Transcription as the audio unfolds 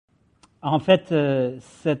En fait,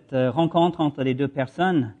 cette rencontre entre les deux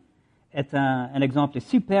personnes est un exemple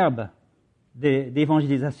superbe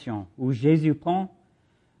d'évangélisation, où Jésus prend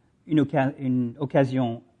une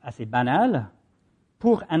occasion assez banale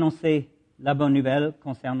pour annoncer la bonne nouvelle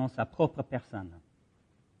concernant sa propre personne.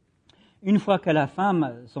 Une fois que la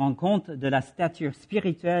femme se rend compte de la stature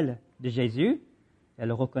spirituelle de Jésus, elle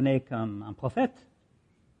le reconnaît comme un prophète,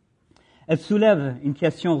 elle soulève une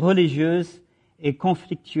question religieuse et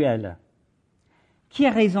conflictuelle. Qui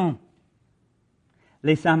a raison?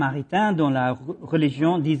 Les Samaritains, dont la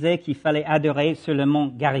religion disait qu'il fallait adorer sur le mont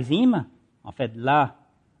Garizim, en fait là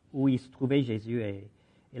où il se trouvait Jésus et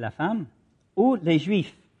la femme, ou les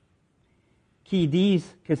Juifs, qui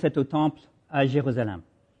disent que c'est au temple à Jérusalem.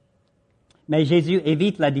 Mais Jésus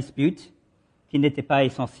évite la dispute, qui n'était pas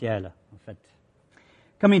essentielle, en fait.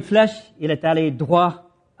 Comme une flèche, il est allé droit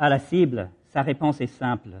à la cible. Sa réponse est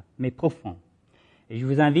simple, mais profonde. Et je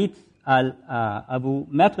vous invite à vous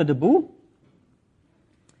mettre debout.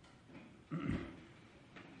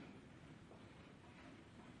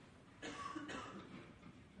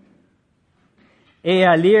 Et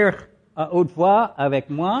à lire à haute voix avec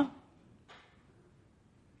moi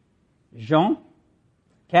Jean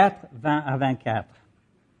 4, 20 à 24.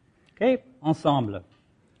 OK? Ensemble.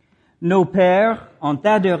 Nos pères ont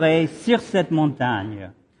adoré sur cette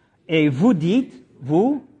montagne. Et vous dites,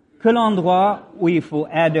 vous, que l'endroit où il faut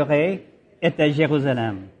adorer est à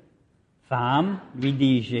Jérusalem. Femme, lui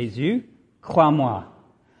dit Jésus, crois-moi,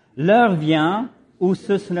 l'heure vient où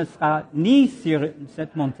ce ne sera ni sur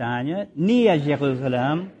cette montagne, ni à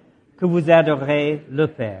Jérusalem, que vous adorerez le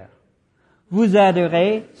Père. Vous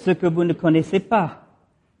adorez ce que vous ne connaissez pas.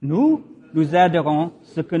 Nous adorons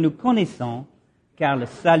ce que nous connaissons, car le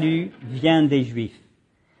salut vient des Juifs.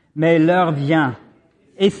 Mais l'heure vient,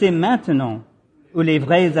 et c'est maintenant, où les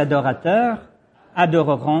vrais adorateurs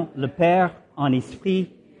adoreront le Père en esprit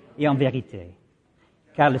et en vérité,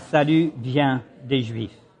 car le salut vient des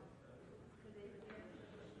Juifs.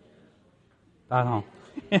 Pardon.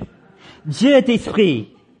 Dieu est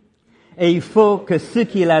esprit, et il faut que ceux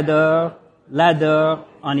qui l'adorent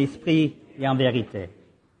en esprit et en vérité.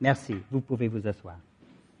 Merci, vous pouvez vous asseoir.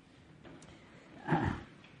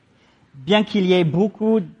 Bien qu'il y ait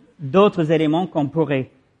beaucoup d'autres éléments qu'on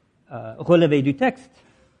pourrait relever du texte,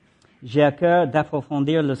 j'ai à cœur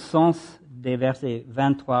d'approfondir le sens des versets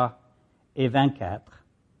 23 et 24.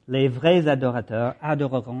 Les vrais adorateurs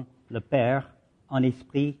adoreront le Père en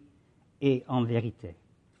esprit et en vérité.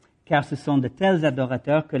 Car ce sont de tels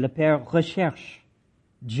adorateurs que le Père recherche.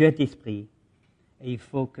 Dieu est esprit, et il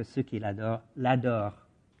faut que ceux qui l'adorent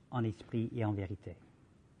en esprit et en vérité.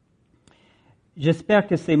 J'espère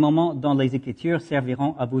que ces moments dans les Écritures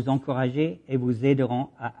serviront à vous encourager et vous aideront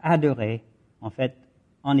à adorer, en fait,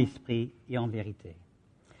 en esprit et en vérité.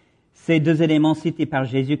 Ces deux éléments cités par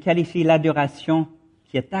Jésus qualifient l'adoration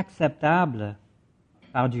qui est acceptable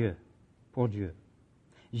par Dieu, pour Dieu.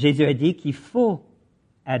 Jésus a dit qu'il faut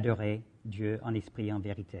adorer Dieu en esprit et en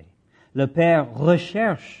vérité. Le Père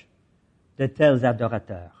recherche de tels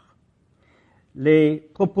adorateurs. Les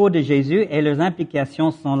propos de Jésus et leurs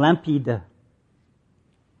implications sont limpides.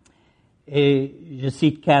 Et je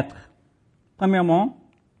cite 4. Premièrement,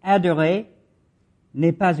 adorer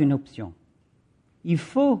n'est pas une option. Il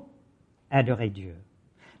faut adorer Dieu.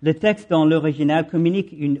 Le texte dans l'original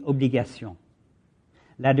communique une obligation.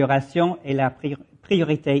 L'adoration est la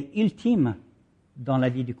priorité ultime dans la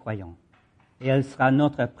vie du croyant. Et elle sera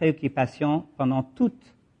notre préoccupation pendant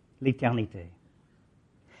toute l'éternité.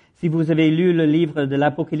 Si vous avez lu le livre de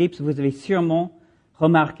l'Apocalypse, vous avez sûrement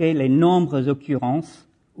remarqué les nombreuses occurrences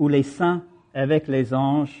où les saints, avec les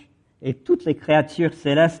anges et toutes les créatures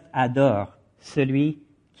célestes adorent celui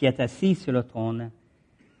qui est assis sur le trône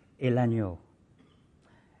et l'agneau.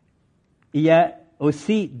 Il y a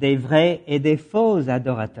aussi des vrais et des faux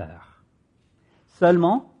adorateurs.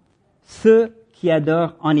 Seulement, ceux qui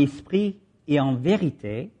adorent en esprit et en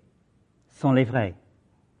vérité sont les vrais.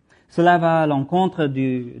 Cela va à l'encontre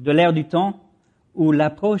de l'ère du temps où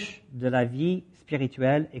l'approche de la vie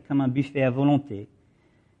spirituelle est comme un buffet à volonté,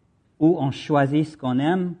 où on choisit ce qu'on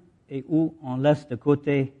aime et où on laisse de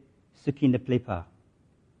côté ce qui ne plaît pas.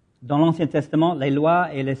 Dans l'Ancien Testament, les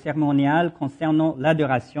lois et les cérémoniales concernant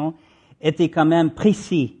l'adoration étaient quand même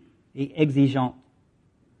précis et exigeants.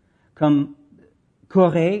 Comme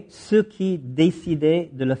Corée, ceux qui décidaient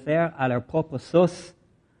de le faire à leur propre sauce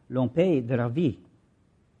l'ont payé de leur vie.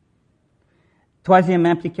 Troisième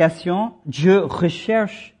implication, Dieu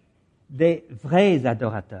recherche des vrais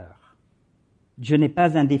adorateurs. Dieu n'est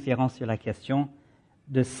pas indifférent sur la question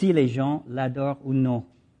de si les gens l'adorent ou non.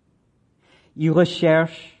 Il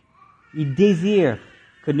recherche, il désire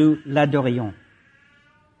que nous l'adorions.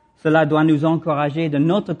 Cela doit nous encourager de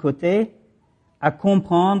notre côté à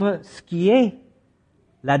comprendre ce qui est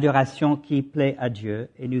l'adoration qui plaît à Dieu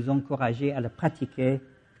et nous encourager à le pratiquer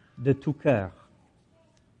de tout cœur.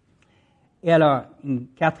 Et alors, une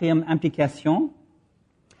quatrième implication,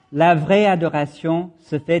 la vraie adoration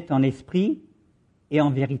se fait en esprit et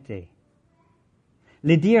en vérité.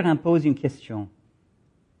 Le dire impose une question.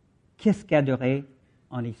 Qu'est-ce qu'adorer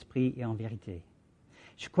en esprit et en vérité?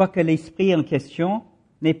 Je crois que l'esprit en question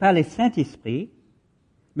n'est pas le Saint-Esprit,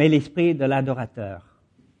 mais l'esprit de l'adorateur.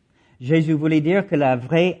 Jésus voulait dire que la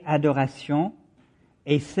vraie adoration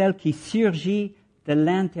est celle qui surgit de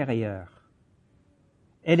l'intérieur.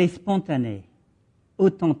 Elle est spontanée,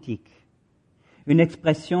 authentique, une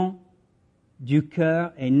expression du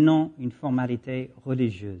cœur et non une formalité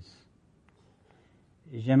religieuse.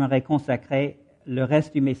 J'aimerais consacrer le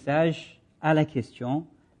reste du message à la question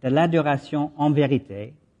de l'adoration en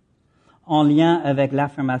vérité, en lien avec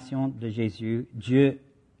l'affirmation de Jésus, Dieu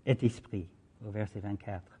est esprit, au verset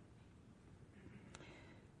 24.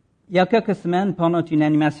 Il y a quelques semaines, pendant une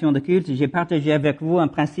animation de culte, j'ai partagé avec vous un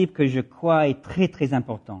principe que je crois est très très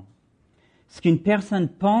important. Ce qu'une personne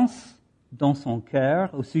pense dans son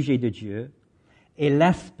cœur au sujet de Dieu est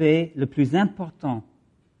l'aspect le plus important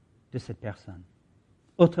de cette personne.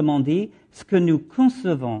 Autrement dit, ce que nous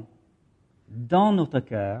concevons dans notre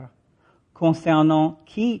cœur concernant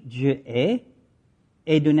qui Dieu est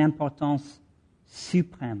d'une importance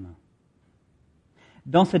suprême.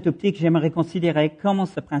 Dans cette optique, j'aimerais considérer comment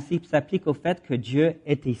ce principe s'applique au fait que Dieu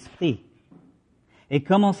est esprit et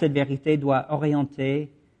comment cette vérité doit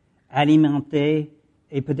orienter, alimenter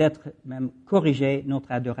et peut-être même corriger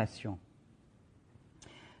notre adoration.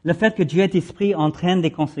 Le fait que Dieu est esprit entraîne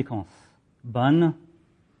des conséquences, bonnes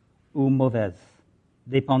ou mauvaises,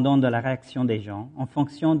 dépendant de la réaction des gens, en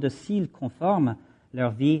fonction de s'ils conforment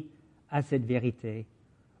leur vie à cette vérité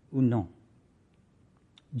ou non.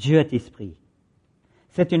 Dieu est esprit.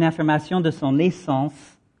 C'est une affirmation de son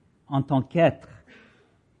essence en tant qu'être.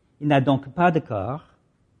 Il n'a donc pas de corps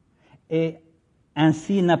et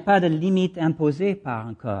ainsi il n'a pas de limite imposée par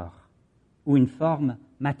un corps ou une forme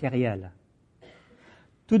matérielle.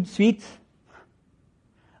 Tout de suite,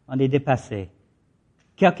 on est dépassé.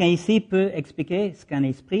 Quelqu'un ici peut expliquer ce qu'est un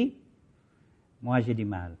esprit? Moi, j'ai du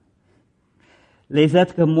mal. Les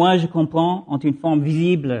êtres que moi je comprends ont une forme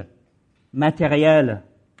visible, matérielle.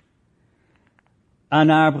 Un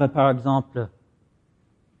arbre, par exemple.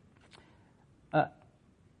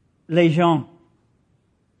 Les gens,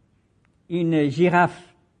 une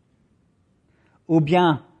girafe, ou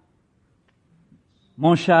bien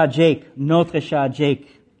mon chat Jake, notre chat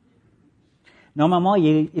Jake. Normalement,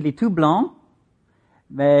 il est tout blanc,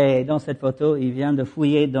 mais dans cette photo, il vient de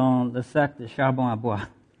fouiller dans le sac de charbon à bois.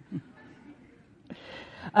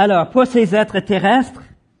 Alors, pour ces êtres terrestres,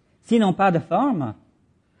 s'ils n'ont pas de forme,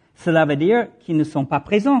 cela veut dire qu'ils ne sont pas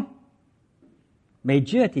présents. Mais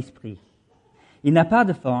Dieu est esprit. Il n'a pas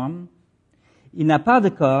de forme, il n'a pas de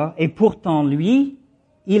corps, et pourtant, lui,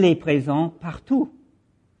 il est présent partout.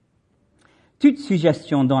 Toute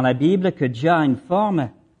suggestion dans la Bible que Dieu a une forme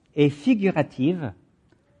est figurative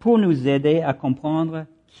pour nous aider à comprendre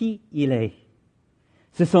qui il est.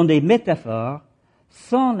 Ce sont des métaphores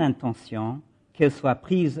sans l'intention qu'elles soient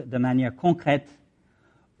prises de manière concrète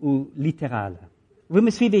ou littérale. Vous me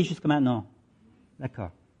suivez jusque maintenant?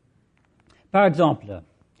 D'accord. Par exemple,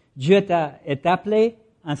 Dieu est appelé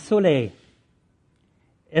un soleil.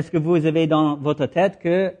 Est-ce que vous avez dans votre tête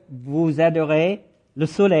que vous adorez le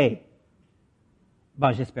soleil?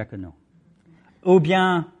 Bon, j'espère que non. Ou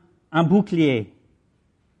bien un bouclier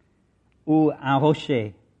ou un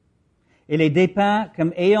rocher. Il est dépeint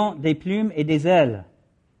comme ayant des plumes et des ailes.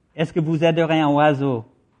 Est-ce que vous adorez un oiseau?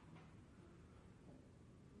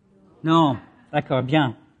 Non. D'accord,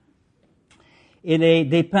 bien. Il est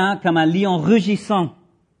dépeint comme un lion rugissant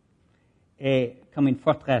et comme une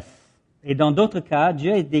forteresse. Et dans d'autres cas,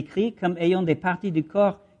 Dieu est décrit comme ayant des parties du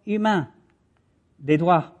corps humain, des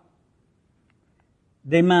doigts,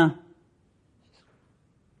 des mains,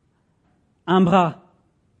 un bras,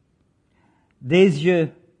 des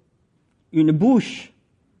yeux, une bouche,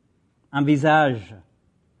 un visage.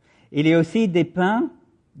 Il est aussi dépeint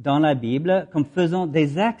dans la Bible comme faisant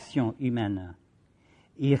des actions humaines.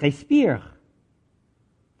 Il respire.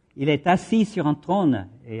 Il est assis sur un trône,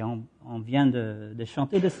 et on vient de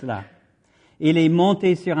chanter de cela. Il est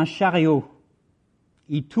monté sur un chariot.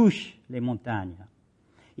 Il touche les montagnes.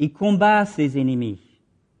 Il combat ses ennemis.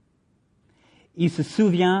 Il se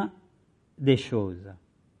souvient des choses.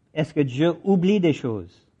 Est-ce que Dieu oublie des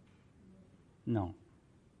choses? Non.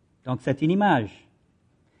 Donc c'est une image.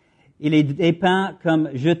 Il est dépeint comme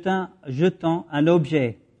jetant un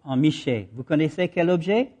objet en Michée. Vous connaissez quel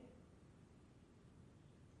objet?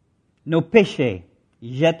 Nos péchés.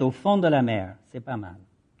 Il jette au fond de la mer. C'est pas mal.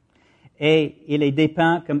 Et il est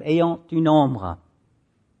dépeint comme ayant une ombre.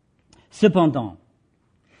 Cependant,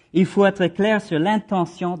 il faut être clair sur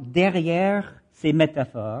l'intention derrière ces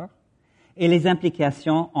métaphores et les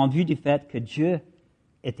implications en vue du fait que Dieu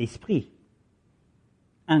est esprit,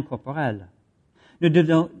 incorporel. Nous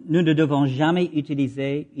ne devons jamais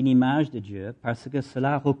utiliser une image de Dieu parce que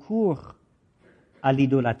cela recourt à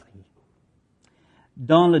l'idolâtrie.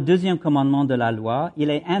 Dans le 2e commandement de la loi, il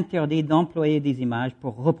est interdit d'employer des images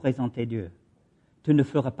pour représenter Dieu. Tu ne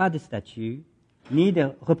feras pas de statue, ni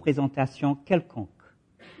de représentation quelconque.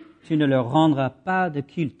 Tu ne leur rendras pas de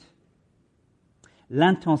culte.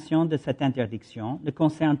 L'intention de cette interdiction ne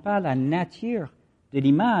concerne pas la nature de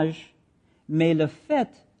l'image, mais le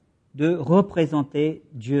fait de représenter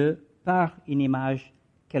Dieu par une image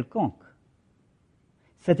quelconque.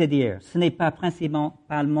 C'est-à-dire, ce n'est pas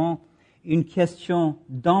principalement une question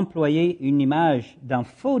d'employer une image d'un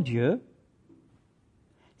faux Dieu.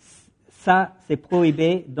 Ça, c'est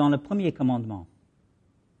prohibé dans le 1er commandement.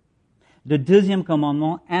 Le 2e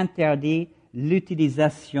commandement interdit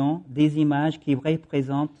l'utilisation des images qui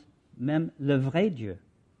représentent même le vrai Dieu.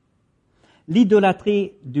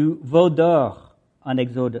 L'idolâtrie du veau d'or en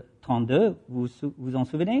Exode 32, vous vous en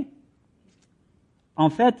souvenez?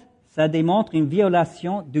 En fait, ça démontre une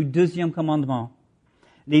violation du 2e commandement.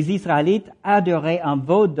 Les Israélites adoraient un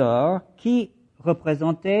veau d'or qui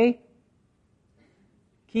représentait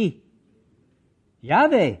qui?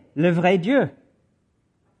 Yahvé, le vrai Dieu.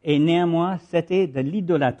 Et néanmoins, c'était de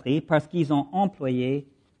l'idolâtrie parce qu'ils ont employé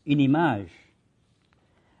une image.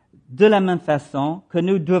 De la même façon que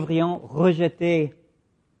nous devrions rejeter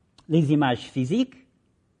les images physiques,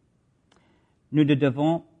 nous ne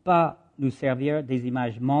devons pas nous servir des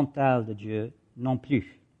images mentales de Dieu non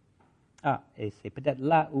plus. Ah, et c'est peut-être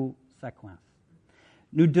là où ça coince.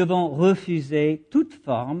 Nous devons refuser toute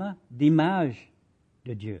forme d'image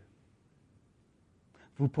de Dieu.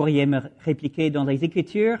 Vous pourriez me répliquer dans les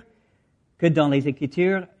Écritures que dans les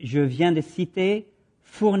Écritures, je viens de citer,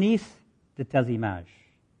 fournissent de telles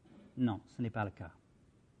images. Non, ce n'est pas le cas.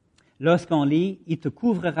 Lorsqu'on lit « Il te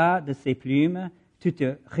couvrira de ses plumes, tu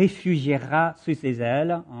te réfugieras sous ses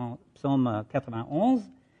ailes » en Psaume 91,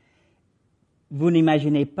 vous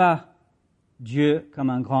n'imaginez pas Dieu comme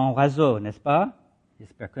un grand oiseau, n'est-ce pas?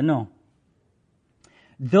 J'espère que non.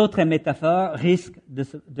 D'autres métaphores risquent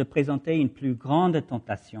de présenter une plus grande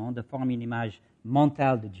tentation de former une image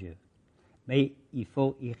mentale de Dieu. Mais il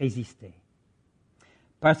faut y résister.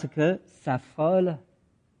 Parce que ça frôle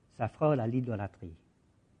à l'idolâtrie.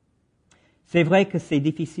 C'est vrai que c'est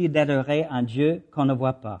difficile d'adorer un Dieu qu'on ne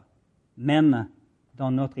voit pas, même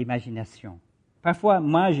dans notre imagination. Parfois,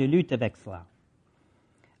 moi, je lutte avec cela.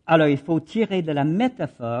 Alors, il faut tirer de la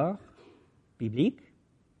métaphore biblique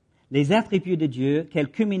les attributs de Dieu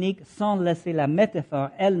qu'elle communique sans laisser la métaphore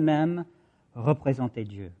elle-même représenter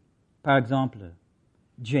Dieu. Par exemple,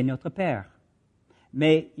 Dieu est notre Père.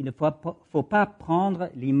 Mais il ne faut pas prendre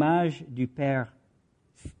l'image du Père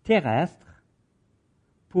terrestre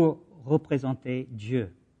pour représenter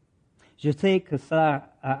Dieu. Je sais que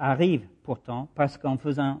cela arrive pourtant parce qu'en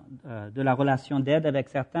faisant de la relation d'aide avec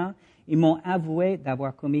certains, ils m'ont avoué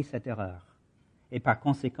d'avoir commis cette erreur. Et par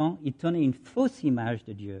conséquent, ils tenaient une fausse image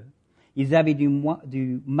de Dieu. Ils avaient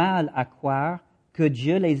du mal à croire que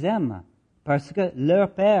Dieu les aime parce que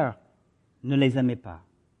leur Père ne les aimait pas.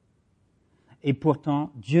 Et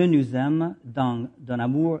pourtant, Dieu nous aime d'un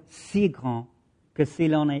amour si grand que si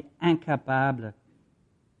l'on est incapable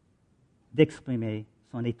d'exprimer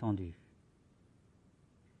son étendue.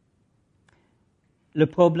 Le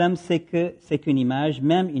problème, c'est qu'une image,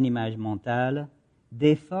 même une image mentale,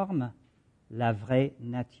 déforme la vraie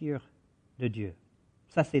nature de Dieu.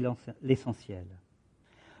 Ça, c'est l'essentiel.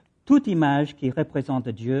 Toute image qui représente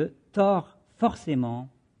Dieu tord forcément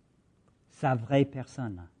sa vraie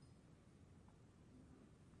personne.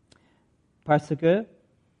 Parce que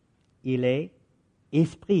il est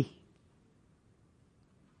esprit.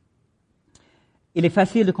 Il est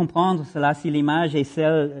facile de comprendre cela si l'image est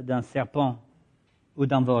celle d'un serpent ou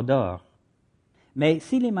d'un veau d'or. Mais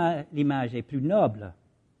si l'image est plus noble,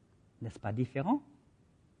 n'est-ce pas différent?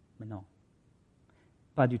 Mais non,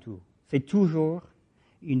 pas du tout. C'est toujours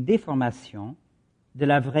une déformation de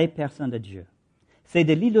la vraie personne de Dieu. C'est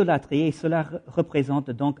de l'idolâtrie et cela représente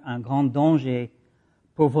donc un grand danger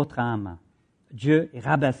pour votre âme. Dieu est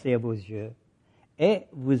rabaissé à vos yeux et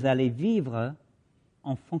vous allez vivre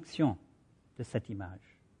en fonction de cette image.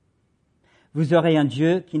 Vous aurez un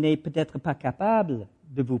Dieu qui n'est peut-être pas capable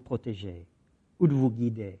de vous protéger ou de vous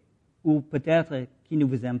guider, ou peut-être qui ne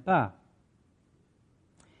vous aime pas.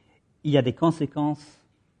 Il y a des conséquences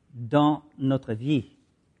dans notre vie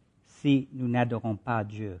si nous n'adorons pas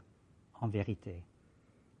Dieu en vérité.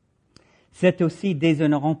 C'est aussi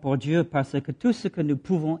déshonorant pour Dieu parce que tout ce que nous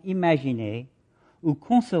pouvons imaginer ou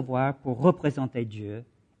concevoir pour représenter Dieu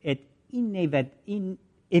est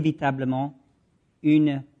inévitablement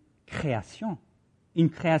une création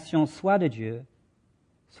soit de Dieu,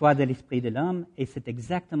 soit de l'esprit de l'homme, et c'est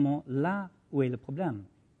exactement là où est le problème.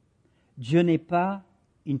 Dieu n'est pas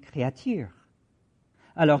une créature.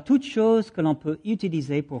 Alors, toute chose que l'on peut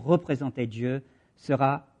utiliser pour représenter Dieu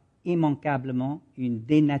sera immanquablement une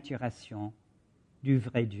dénaturation du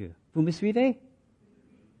vrai Dieu. Vous me suivez?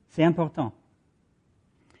 C'est important.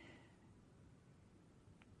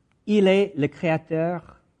 Il est le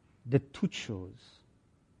créateur de toutes choses.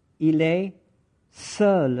 Il est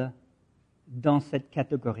seul dans cette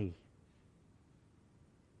catégorie.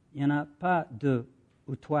 Il n'y en a pas deux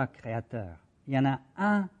ou trois créateurs. Il y en a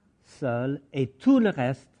un seul et tout le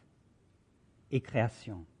reste est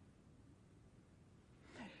création.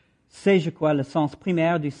 C'est, je crois, le sens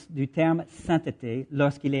primaire du terme sainteté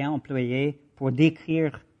lorsqu'il est employé pour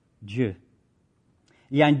décrire Dieu.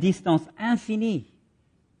 Il y a une distance infinie,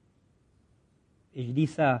 et je dis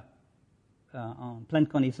ça en pleine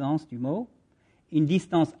connaissance du mot, une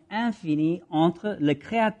distance infinie entre le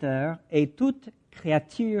Créateur et toute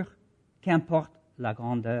créature, qu'importe la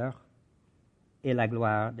grandeur et la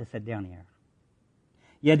gloire de cette dernière.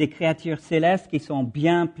 Il y a des créatures célestes qui sont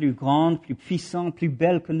bien plus grandes, plus puissantes, plus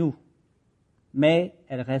belles que nous, mais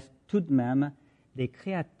elles restent tout de même des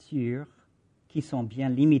créatures qui sont bien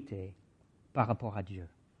limitées par rapport à Dieu.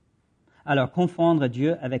 Alors, confondre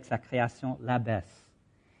Dieu avec sa création l'abaisse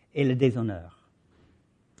et le déshonore.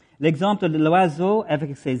 L'exemple de l'oiseau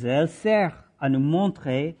avec ses ailes sert à nous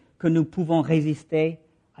montrer que nous pouvons résister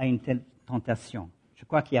à une telle tentation. Je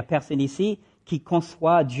crois qu'il n'y a personne ici qui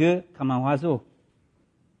conçoit Dieu comme un oiseau.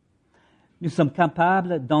 Nous sommes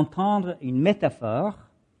capables d'entendre une métaphore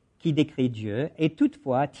qui décrit Dieu et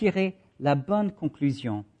toutefois tirer la bonne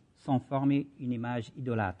conclusion sans former une image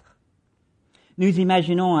idolâtre. Nous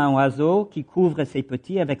imaginons un oiseau qui couvre ses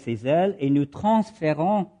petits avec ses ailes et nous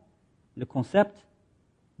transférons le concept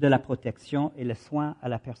de la protection et le soin à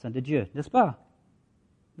la personne de Dieu, n'est-ce pas?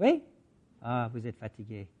 Oui? Ah, vous êtes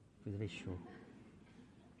fatigué, vous avez chaud.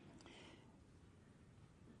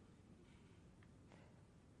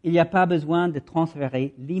 Il n'y a pas besoin de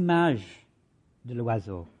transférer l'image de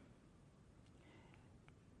l'oiseau.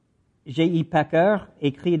 J.I. Packer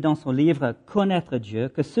écrit dans son livre « Connaître Dieu »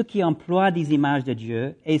 que ceux qui emploient des images de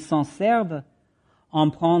Dieu et s'en servent en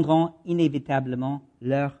prendront inévitablement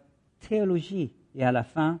leur théologie. Et à la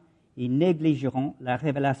fin, ils négligeront la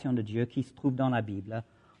révélation de Dieu qui se trouve dans la Bible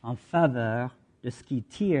en faveur de ce qu'ils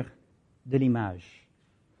tirent de l'image.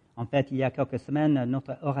 En fait, il y a quelques semaines,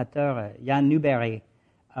 notre orateur Yann Newberry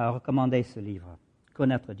a recommandé ce livre, «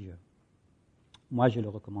 Connaître Dieu ». Moi, je le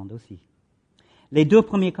recommande aussi. Les deux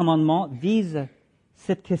premiers commandements visent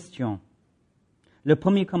cette question. Le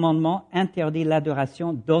premier commandement interdit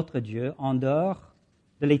l'adoration d'autres dieux en dehors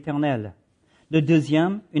de l'Éternel. Le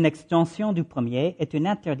deuxième, une extension du premier, est une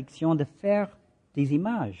interdiction de faire des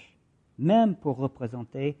images, même pour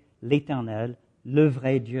représenter l'Éternel, le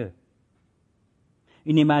vrai Dieu.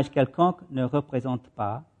 Une image quelconque ne représente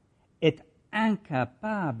pas, est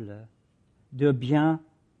incapable de bien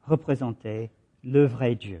représenter le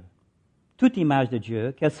vrai Dieu. Toute image de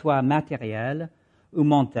Dieu, qu'elle soit matérielle ou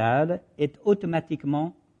mentale, est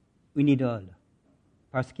automatiquement une idole,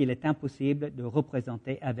 parce qu'il est impossible de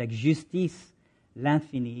représenter avec justice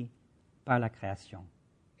l'infini par la création.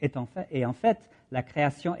 Et en fait, la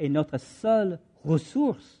création est notre seule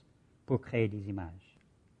ressource pour créer des images.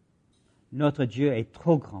 Notre Dieu est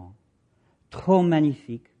trop grand, trop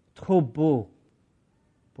magnifique, trop beau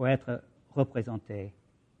pour être représenté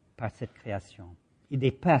par cette création. Il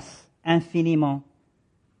dépasse infiniment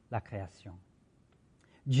la création.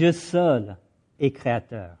 Dieu seul est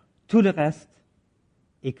créateur. Tout le reste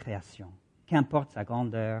est création, qu'importe sa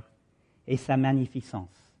grandeur et sa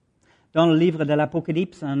magnificence. Dans le livre de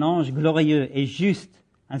l'Apocalypse, un ange glorieux et juste,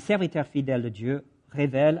 un serviteur fidèle de Dieu,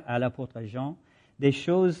 révèle à l'apôtre Jean des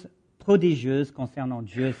choses prodigieuses concernant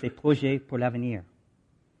Dieu et ses projets pour l'avenir.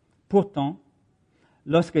 Pourtant,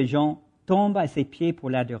 lorsque Jean tombe à ses pieds pour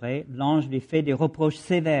l'adorer, l'ange lui fait des reproches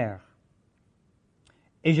sévères.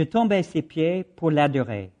 Et je tombe à ses pieds pour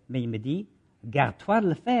l'adorer. Mais il me dit, garde-toi de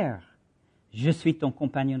le faire. Je suis ton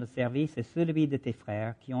compagnon de service et celui de tes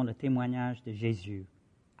frères qui ont le témoignage de Jésus.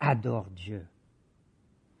 Adore Dieu.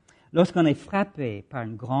 Lorsqu'on est frappé par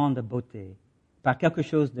une grande beauté, par quelque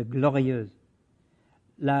chose de glorieux.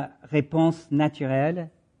 La réponse naturelle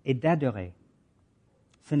est d'adorer.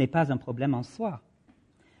 Ce n'est pas un problème en soi.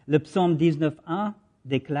 Le psaume 19.1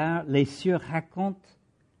 déclare « Les cieux racontent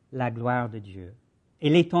la gloire de Dieu et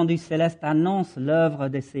l'étendue céleste annonce l'œuvre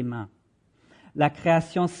de ses mains. » La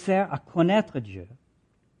création sert à connaître Dieu,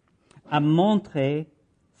 à montrer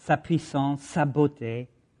sa puissance, sa beauté,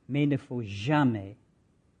 mais il ne faut jamais,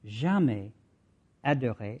 jamais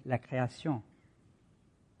adorer la création.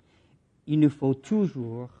 Il nous faut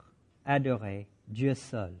toujours adorer Dieu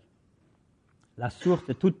seul, la source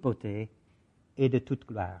de toute beauté et de toute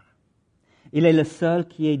gloire. Il est le seul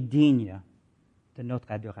qui est digne de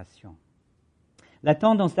notre adoration. La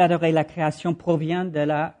tendance d'adorer la création provient de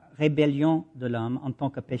la rébellion de l'homme en tant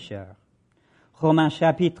que pécheur. Romains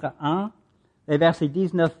chapitre 1, les versets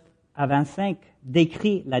 19 à 25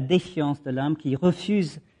 décrit la défiance de l'homme qui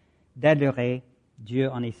refuse d'adorer Dieu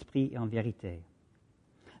en esprit et en vérité.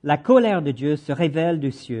 La colère de Dieu se révèle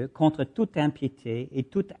des cieux contre toute impiété et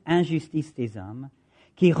toute injustice des hommes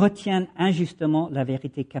qui retiennent injustement la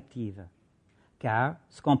vérité captive. Car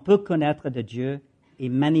ce qu'on peut connaître de Dieu est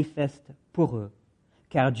manifeste pour eux,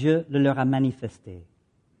 car Dieu le leur a manifesté.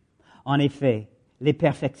 En effet, les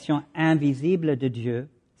perfections invisibles de Dieu,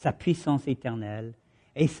 sa puissance éternelle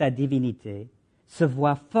et sa divinité, se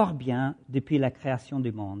voient fort bien depuis la création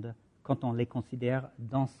du monde quand on les considère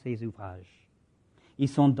dans ses ouvrages. Ils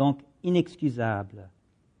sont donc inexcusables,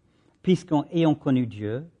 puisqu'ayant connu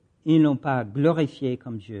Dieu, ils n'ont pas glorifié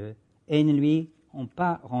comme Dieu et ne lui ont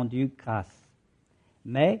pas rendu grâce.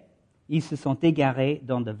 Mais ils se sont égarés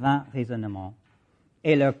dans de vains raisonnements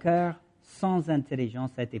et leur cœur sans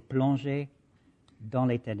intelligence a été plongé dans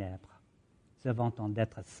les ténèbres. Se vantant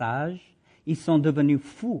d'être sages, ils sont devenus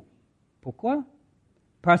fous. Pourquoi?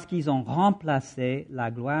 Parce qu'ils ont remplacé la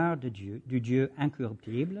gloire de Dieu, du Dieu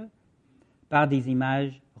incorruptible, par des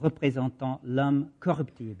images représentant l'homme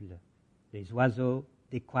corruptible, des oiseaux,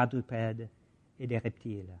 des quadrupèdes et des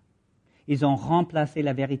reptiles. Ils ont remplacé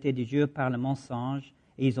la vérité de Dieu par le mensonge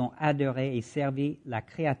et ils ont adoré et servi la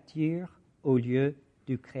créature au lieu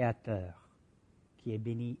du Créateur, qui est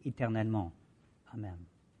béni éternellement. Amen.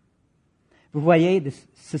 Vous voyez, de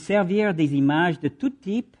se servir des images de tout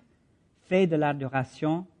type fait de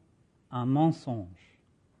l'adoration un mensonge.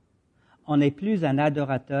 On n'est plus un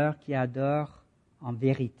adorateur qui adore en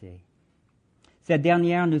vérité. Cette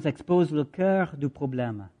dernière nous expose le cœur du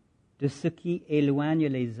problème, de ce qui éloigne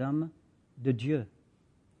les hommes de Dieu.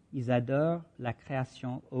 Ils adorent la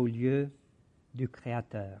création au lieu du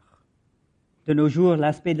Créateur. De nos jours,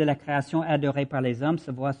 l'aspect de la création adorée par les hommes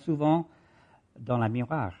se voit souvent dans la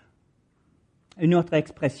miroir. Une autre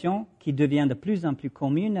expression qui devient de plus en plus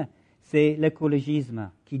commune, c'est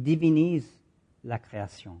l'écologisme qui divinise la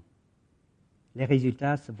création. Les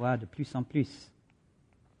résultats se voient de plus en plus.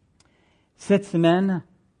 Cette semaine,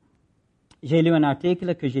 j'ai lu un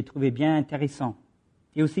article que j'ai trouvé bien intéressant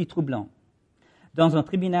et aussi troublant. Dans un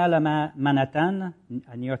tribunal à Manhattan,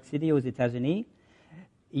 à New York City, aux États-Unis,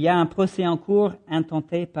 il y a un procès en cours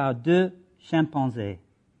intenté par 2 chimpanzés,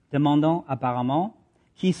 demandant apparemment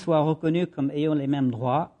qu'ils soient reconnus comme ayant les mêmes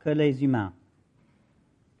droits que les humains.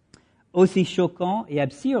 Aussi choquant et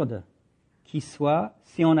absurde qu'il soit,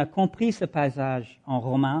 si on a compris ce passage en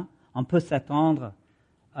romain, on peut s'attendre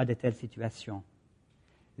à de telles situations.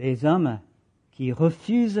 Les hommes qui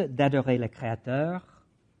refusent d'adorer le Créateur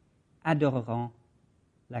adoreront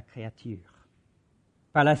la créature.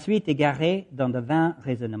 Par la suite, égarés dans de vains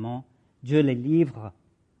raisonnements, Dieu les livre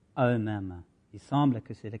à eux-mêmes. Il semble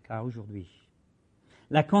que c'est le cas aujourd'hui.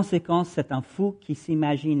 La conséquence, c'est un fou qui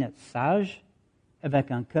s'imagine sage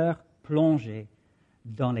avec un cœur plongé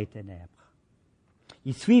dans les ténèbres.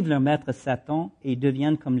 Ils suivent leur maître Satan et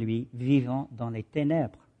deviennent comme lui, vivant dans les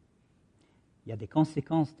ténèbres. Il y a des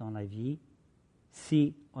conséquences dans la vie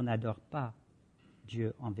si on n'adore pas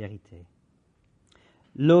Dieu en vérité.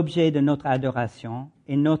 L'objet de notre adoration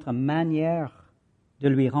et notre manière de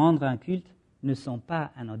lui rendre un culte ne sont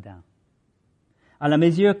pas anodins. À la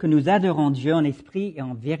mesure que nous adorons Dieu en esprit et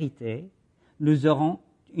en vérité, nous aurons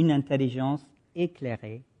une intelligence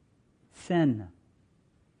éclairée, saine,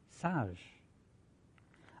 sage.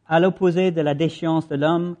 À l'opposé de la déchéance de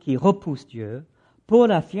l'homme qui repousse Dieu,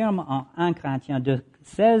 Paul affirme en 1 Corinthiens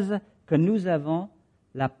 2,16 que nous avons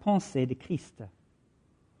la pensée de Christ.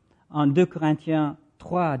 En 2 Corinthiens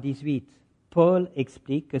 3,18, Paul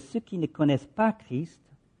explique que ceux qui ne connaissent pas Christ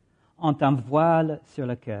ont un voile sur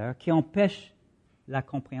le cœur qui empêche la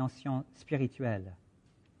compréhension spirituelle.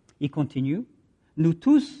 Il continue, nous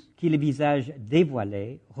tous qui le visage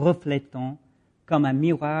dévoilé, reflétons comme un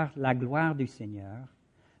miroir la gloire du Seigneur,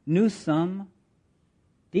 nous sommes,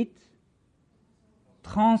 dites,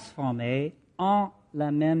 transformés en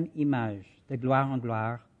la même image, de gloire en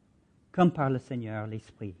gloire, comme par le Seigneur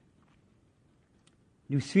l'Esprit.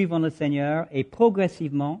 Nous suivons le Seigneur et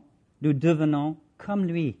progressivement, nous devenons comme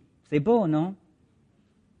lui. C'est beau, non?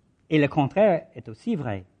 Et le contraire est aussi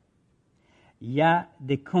vrai. Il y a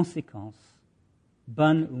des conséquences,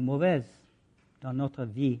 bonnes ou mauvaises, dans notre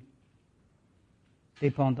vie,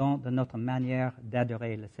 dépendant de notre manière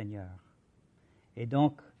d'adorer le Seigneur. Et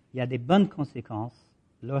donc, il y a des bonnes conséquences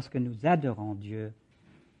lorsque nous adorons Dieu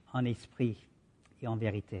en esprit et en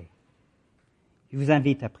vérité. Je vous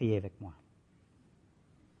invite à prier avec moi.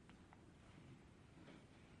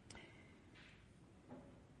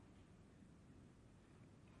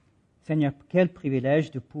 Seigneur, quel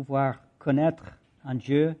privilège de pouvoir connaître un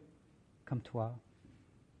Dieu comme toi.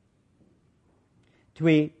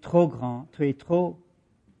 Tu es trop grand, tu es trop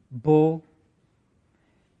beau,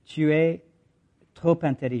 tu es trop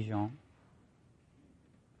intelligent.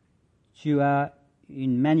 Tu as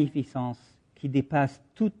une magnificence qui dépasse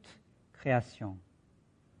toute création.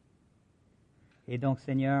 Et donc,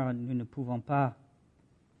 Seigneur, nous ne pouvons pas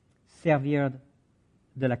servir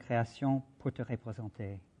de la création pour te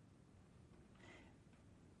représenter.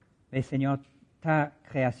 Mais Seigneur, ta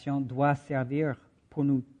création doit servir pour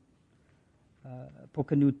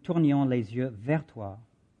que nous tournions les yeux vers toi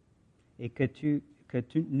et que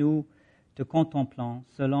nous te contemplons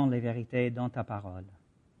selon les vérités dans ta parole.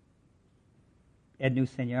 Aide-nous,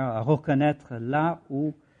 Seigneur, à reconnaître là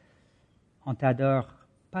où on t'adore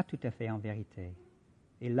pas tout à fait en vérité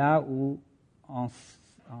et là où on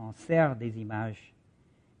sert des images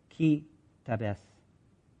qui t'abaissent.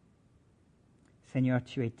 Seigneur,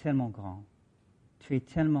 tu es tellement grand, tu es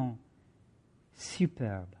tellement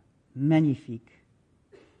superbe, magnifique,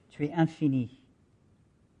 tu es infini.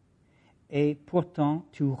 Et pourtant,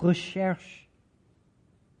 tu recherches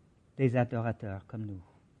des adorateurs comme nous.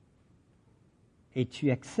 Et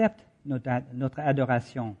tu acceptes notre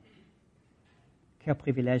adoration. Quel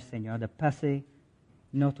privilège, Seigneur, de passer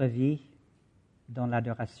notre vie dans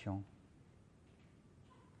l'adoration.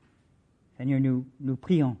 Seigneur, nous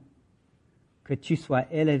prions que tu sois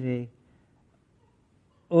élevé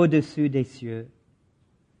au-dessus des cieux,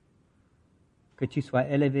 que tu sois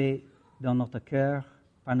élevé dans notre cœur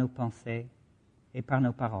par nos pensées et par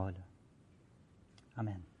nos paroles.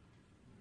 Amen.